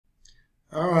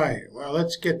All right, well,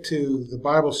 let's get to the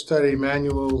Bible Study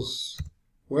Manual's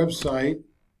website.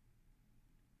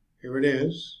 Here it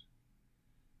is.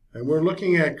 And we're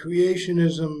looking at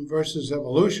creationism versus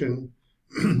evolution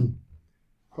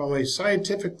from a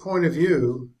scientific point of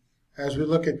view as we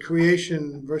look at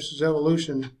creation versus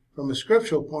evolution from a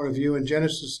scriptural point of view in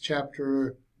Genesis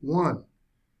chapter 1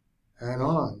 and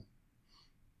on.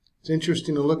 It's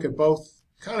interesting to look at both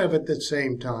kind of at the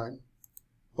same time.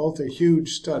 Both are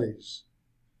huge studies.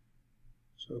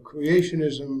 So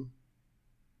creationism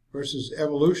versus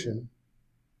evolution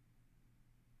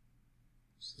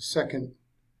is the second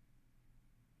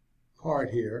part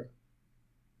here.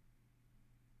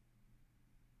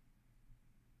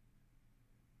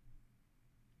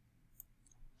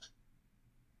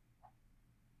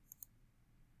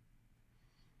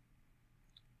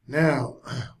 Now,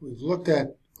 we've looked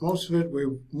at most of it.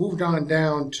 We've moved on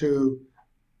down to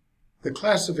the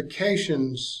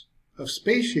classifications of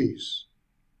species,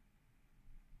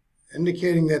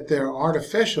 indicating that they're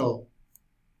artificial.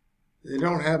 They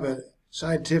don't have a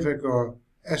scientific or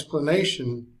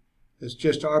explanation. It's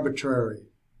just arbitrary.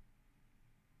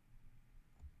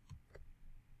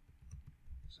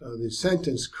 So the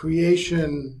sentence,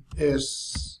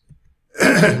 creationists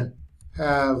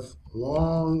have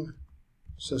long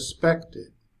suspected.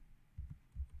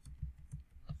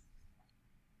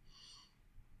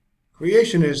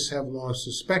 Creationists have long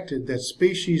suspected that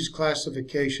species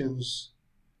classifications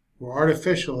were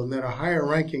artificial and that a higher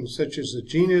ranking such as a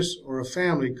genus or a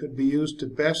family could be used to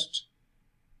best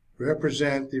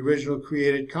represent the original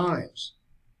created kinds.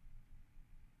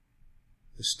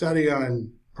 The study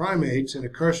on primates and a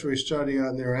cursory study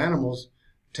on their animals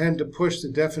tend to push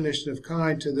the definition of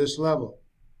kind to this level.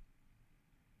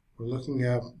 We're looking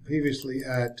at previously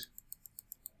at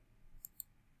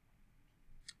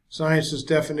science's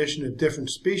definition of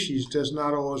different species does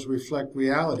not always reflect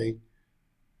reality,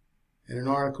 in an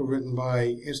article written by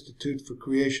Institute for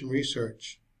Creation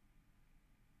Research.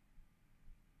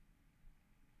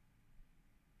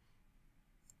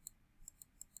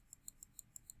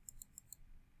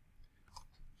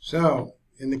 So,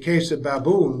 in the case of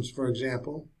baboons, for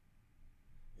example,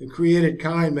 the created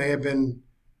kind may have been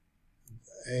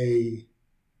a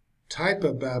type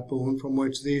of baboon from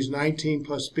which these 19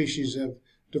 plus species have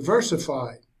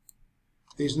diversified.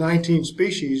 These 19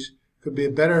 species could be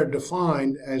better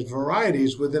defined as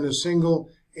varieties within a single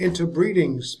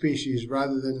interbreeding species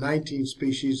rather than 19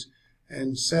 species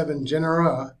and 7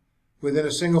 genera within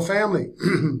a single family.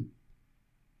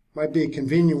 Might be a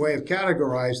convenient way of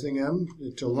categorizing them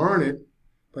to learn it,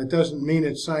 but it doesn't mean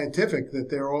it's scientific that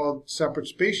they're all separate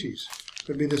species. It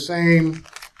could be the same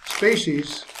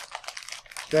species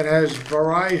that has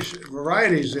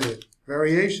varieties in it,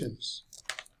 variations.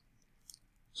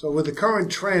 So with the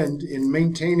current trend in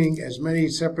maintaining as many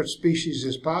separate species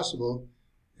as possible,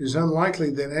 it is unlikely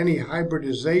that any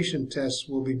hybridization tests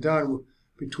will be done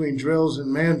between drills and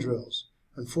mandrills.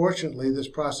 Unfortunately, this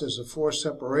process of forced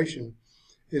separation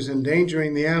is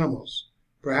endangering the animals.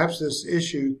 Perhaps this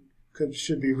issue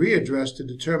should be readdressed to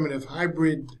determine if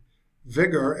hybrid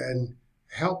vigor and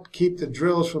help keep the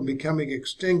drills from becoming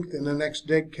extinct in the next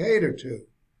decade or two.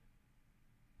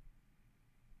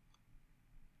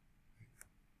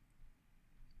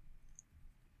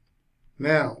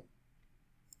 Now,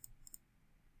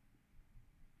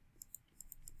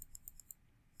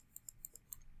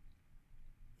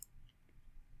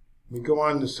 we go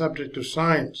on the subject of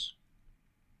science.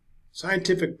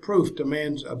 Scientific proof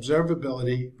demands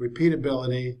observability,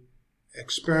 repeatability,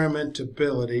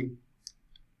 experimentability,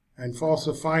 and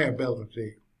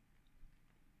falsifiability.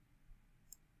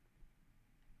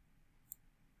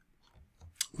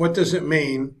 What does it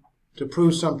mean to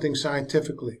prove something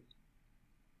scientifically?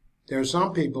 There are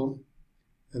some people,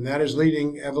 and that is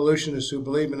leading evolutionists who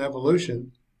believe in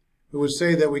evolution, who would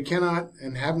say that we cannot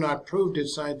and have not proved it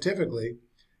scientifically,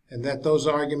 and that those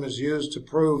arguments used to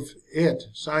prove it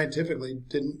scientifically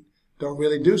don't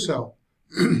really do so.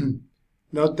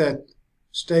 Note that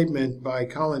statement by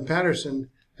Colin Patterson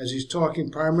as he's talking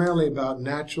primarily about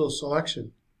natural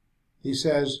selection. He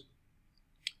says,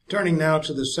 turning now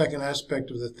to the second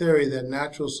aspect of the theory that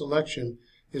natural selection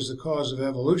is the cause of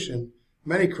evolution,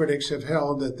 many critics have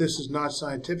held that this is not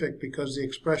scientific because the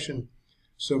expression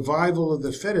survival of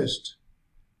the fittest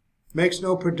makes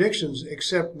no predictions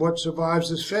except what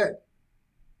survives is fit.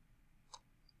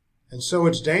 And so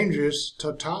it's dangerous,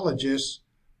 tautologous,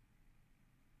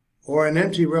 or an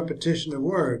empty repetition of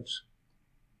words,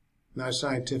 not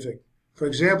scientific. For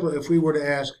example, if we were to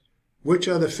ask, which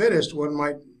are the fittest, one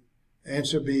might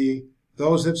answer be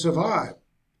those that survive.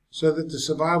 So that the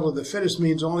survival of the fittest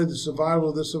means only the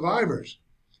survival of the survivors.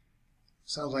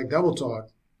 Sounds like double talk.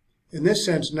 In this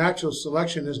sense, natural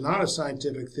selection is not a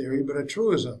scientific theory, but a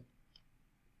truism.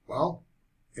 Well,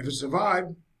 if it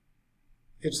survived,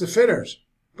 it's the fittest,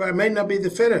 but it may not be the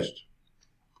fittest.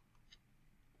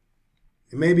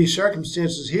 It may be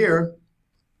circumstances here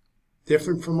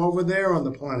different from over there on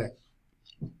the planet.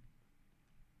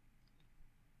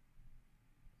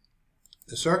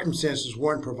 The circumstances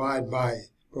weren't provided by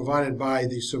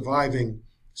the surviving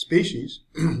species,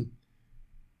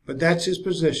 but that's his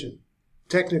position.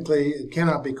 Technically, it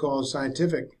cannot be called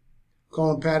scientific.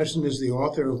 Colin Patterson is the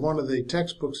author of one of the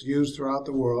textbooks used throughout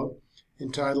the world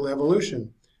entitled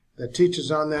Evolution that teaches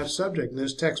on that subject, and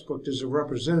this textbook is a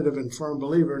representative and firm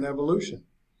believer in evolution.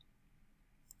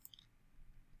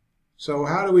 So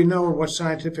how do we know what's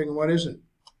scientific and what isn't?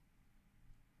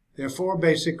 There are 4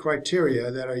 basic criteria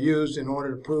that are used in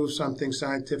order to prove something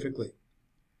scientifically.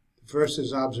 The first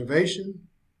is observation,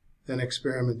 then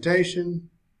experimentation,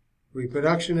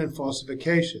 reproduction, and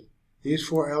falsification. These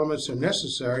 4 elements are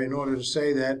necessary in order to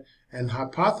say that an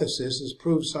hypothesis is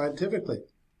proved scientifically.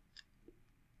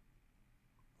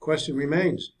 Question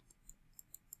remains,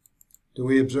 do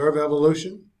we observe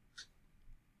evolution?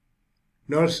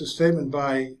 Notice the statement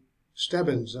by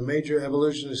Stebbins, a major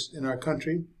evolutionist in our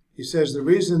country. He says the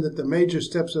reason that the major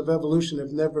steps of evolution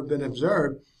have never been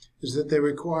observed is that they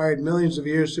required millions of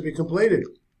years to be completed.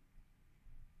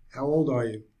 How old are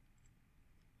you?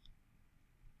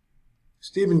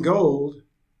 Stephen Gould,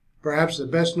 perhaps the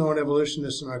best-known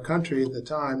evolutionist in our country at the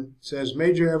time, says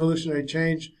major evolutionary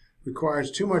change requires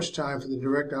too much time for the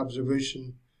direct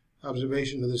observation of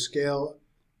the scale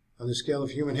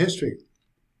of human history.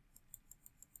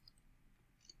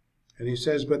 And he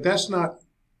says, but that's not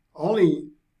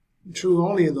true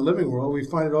only in the living world. We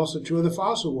find it also true in the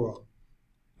fossil world.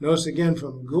 Notice again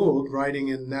from Gould, writing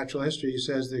in Natural History, he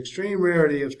says the extreme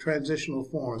rarity of transitional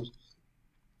forms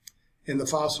in the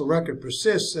fossil record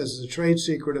persists as the trade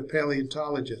secret of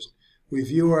paleontologists. We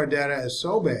view our data as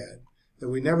so bad that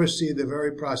we never see the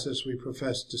very process we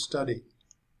profess to study.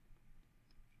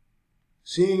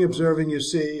 Seeing, observing, you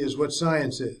see, is what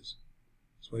science is.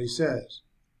 That's what he says.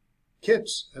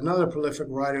 Kitts, another prolific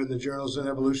writer in the journals on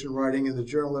evolution, writing in the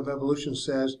Journal of Evolution,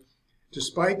 says,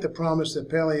 despite the promise that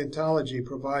paleontology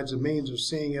provides a means of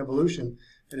seeing evolution,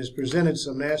 it has presented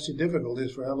some nasty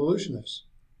difficulties for evolutionists.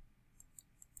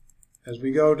 As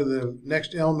we go to the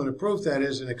next element of proof, that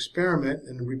is an experiment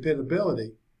and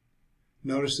repeatability,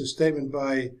 notice the statement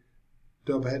by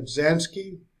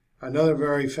Dobzhansky, another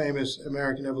very famous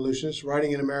American evolutionist,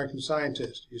 writing in American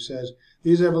Scientist. He says,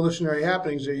 these evolutionary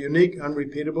happenings are unique,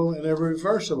 unrepeatable, and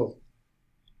irreversible.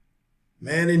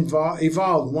 Man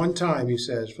evolved one time, he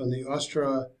says, from the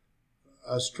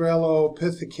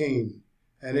Australopithecine,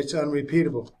 and it's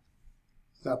unrepeatable.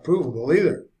 It's not provable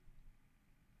either.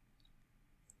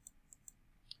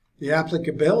 The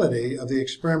applicability of the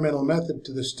experimental method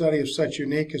to the study of such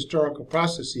unique historical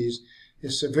processes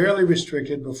is severely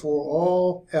restricted before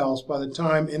all else by the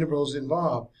time intervals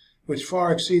involved, which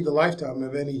far exceed the lifetime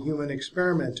of any human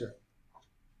experimenter.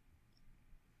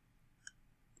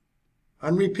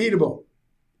 Unrepeatable,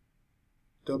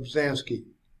 Dobzhansky.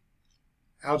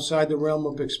 Outside the realm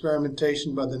of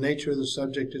experimentation by the nature of the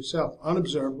subject itself.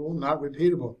 Unobservable, not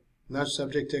repeatable, not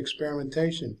subject to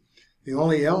experimentation. The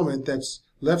only element that's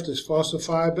left is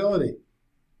falsifiability.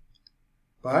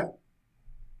 But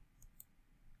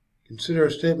consider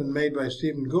a statement made by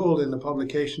Stephen Gould in the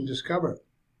publication Discover.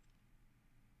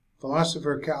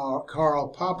 Philosopher Karl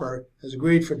Popper has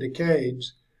agreed for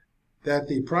decades that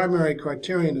the primary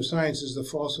criterion of science is the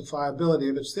falsifiability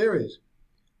of its theories.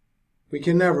 We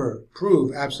can never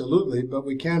prove absolutely, but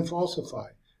we can falsify.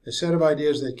 A set of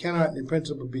ideas that cannot in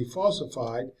principle be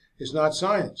falsified is not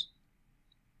science.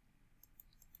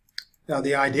 Now,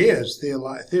 the idea is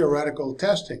theoretical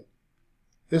testing.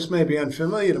 This may be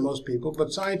unfamiliar to most people,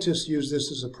 but scientists use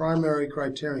this as a primary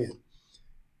criterion.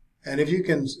 And if you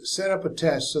can set up a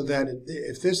test so that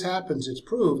if this happens, it's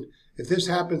proved, if this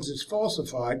happens, it's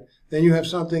falsified, then you have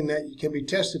something that can be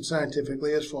tested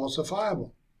scientifically as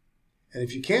falsifiable. And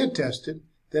if you can't test it,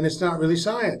 then it's not really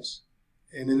science.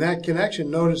 And in that connection,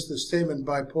 notice the statement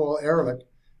by Paul Ehrlich,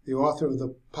 the author of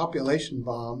The Population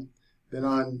Bomb, been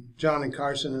on John and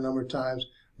Carson a number of times,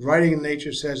 writing in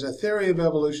Nature, says, a theory of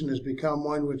evolution has become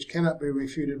one which cannot be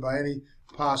refuted by any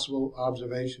possible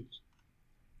observations.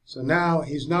 So now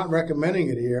he's not recommending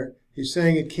it here. He's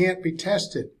saying it can't be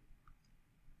tested.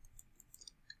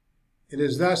 It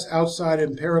is thus outside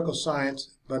empirical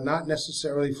science, but not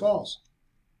necessarily false.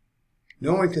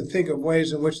 No one can think of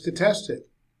ways in which to test it.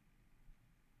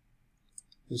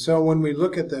 And so when we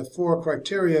look at the 4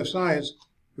 criteria of science,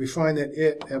 we find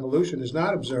that evolution, is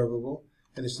not observable,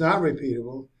 and it's not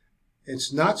repeatable,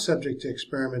 it's not subject to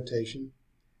experimentation,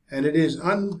 and it is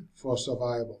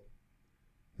unfalsifiable.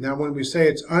 Now, when we say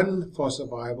it's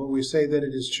unfalsifiable, we say that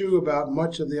it is true about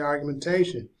much of the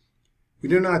argumentation. We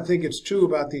do not think it's true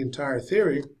about the entire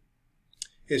theory.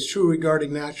 It's true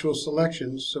regarding natural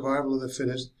selection, survival of the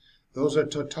fittest. Those are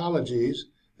tautologies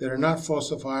that are not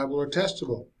falsifiable or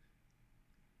testable.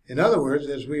 In other words,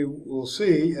 as we will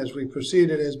see as we proceed,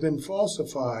 it has been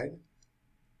falsified.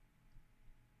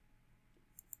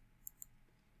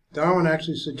 Darwin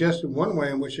actually suggested one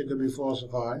way in which it could be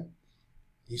falsified.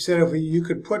 He said if you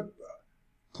could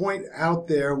point out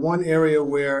there one area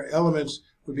where elements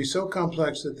would be so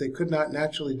complex that they could not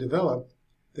naturally develop,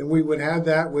 then we would have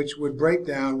that which would break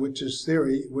down, which his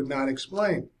theory would not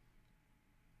explain.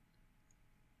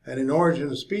 And in Origin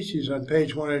of Species on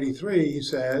page 183, he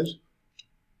says,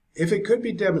 if it could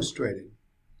be demonstrated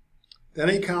that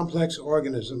any complex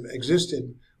organism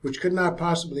existed which could not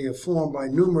possibly have formed by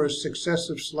numerous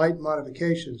successive slight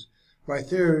modifications, my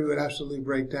theory would absolutely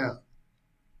break down.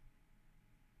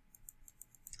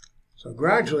 So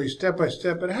gradually, step by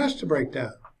step, it has to break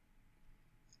down.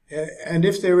 And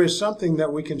if there is something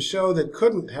that we can show that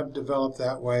couldn't have developed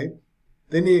that way,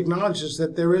 then he acknowledges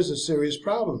that there is a serious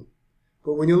problem.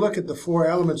 But when you look at the four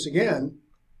elements again,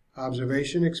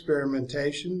 observation,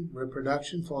 experimentation,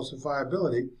 reproduction,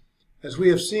 falsifiability, as we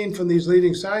have seen from these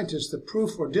leading scientists, the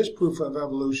proof or disproof of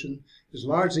evolution is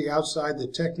largely outside the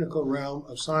technical realm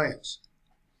of science.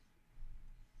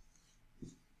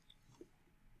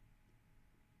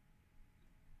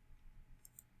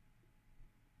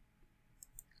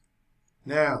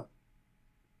 Now,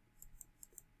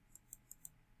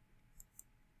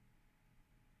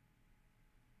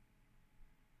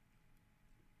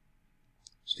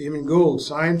 Stephen Gould,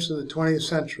 Science in the 20th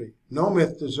Century. No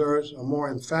myth deserves a more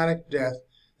emphatic death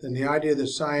than the idea that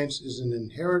science is an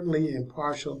inherently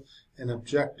impartial and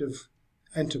objective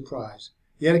enterprise.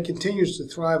 Yet it continues to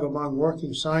thrive among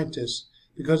working scientists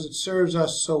because it serves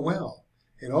us so well.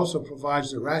 It also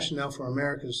provides the rationale for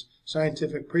America's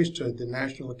scientific priesthood, the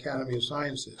National Academy of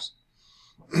Sciences.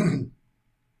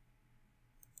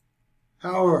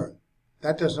 However,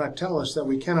 that does not tell us that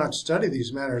we cannot study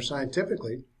these matters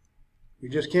scientifically. We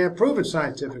just can't prove it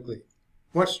scientifically.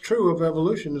 What's true of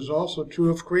evolution is also true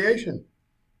of creation.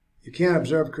 You can't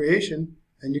observe creation,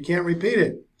 and you can't repeat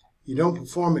it. You don't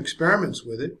perform experiments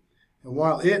with it. And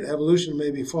while evolution, may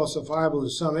be falsifiable in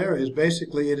some areas,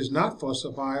 basically it is not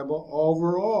falsifiable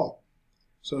overall.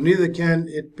 So neither can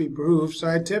it be proved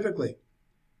scientifically.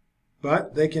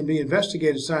 But they can be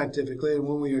investigated scientifically, and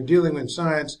when we are dealing in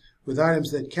science with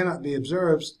items that cannot be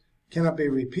observed, cannot be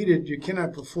repeated, you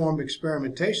cannot perform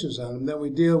experimentations on them, then we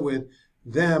deal with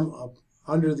them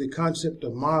under the concept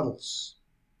of models.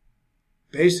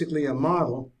 Basically, a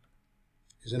model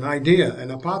is an idea, an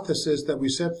hypothesis that we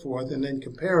set forth and then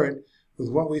compare it with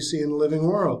what we see in the living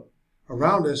world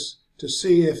around us to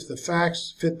see if the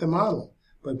facts fit the model.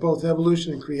 But both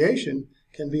evolution and creation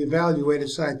can be evaluated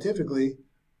scientifically.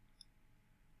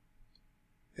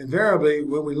 Invariably,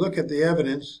 when we look at the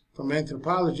evidence from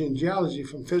anthropology and geology,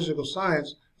 from physical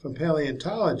science, from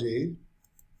paleontology,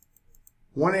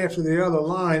 one after the other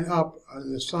line up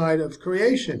on the side of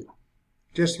creation,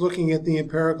 just looking at the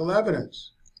empirical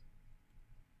evidence.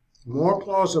 More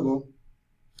plausible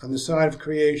on the side of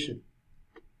creation.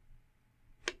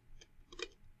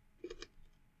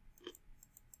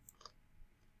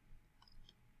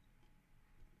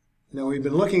 Now, we've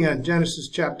been looking at Genesis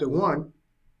chapter 1,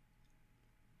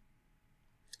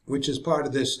 which is part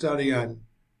of this study on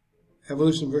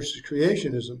evolution versus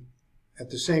creationism. At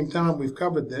the same time, we've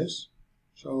covered this,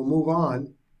 so we'll move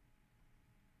on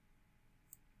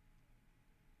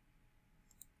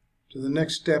to the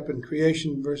next step in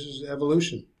creation versus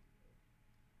evolution.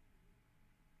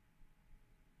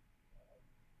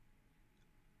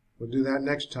 We'll do that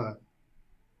next time.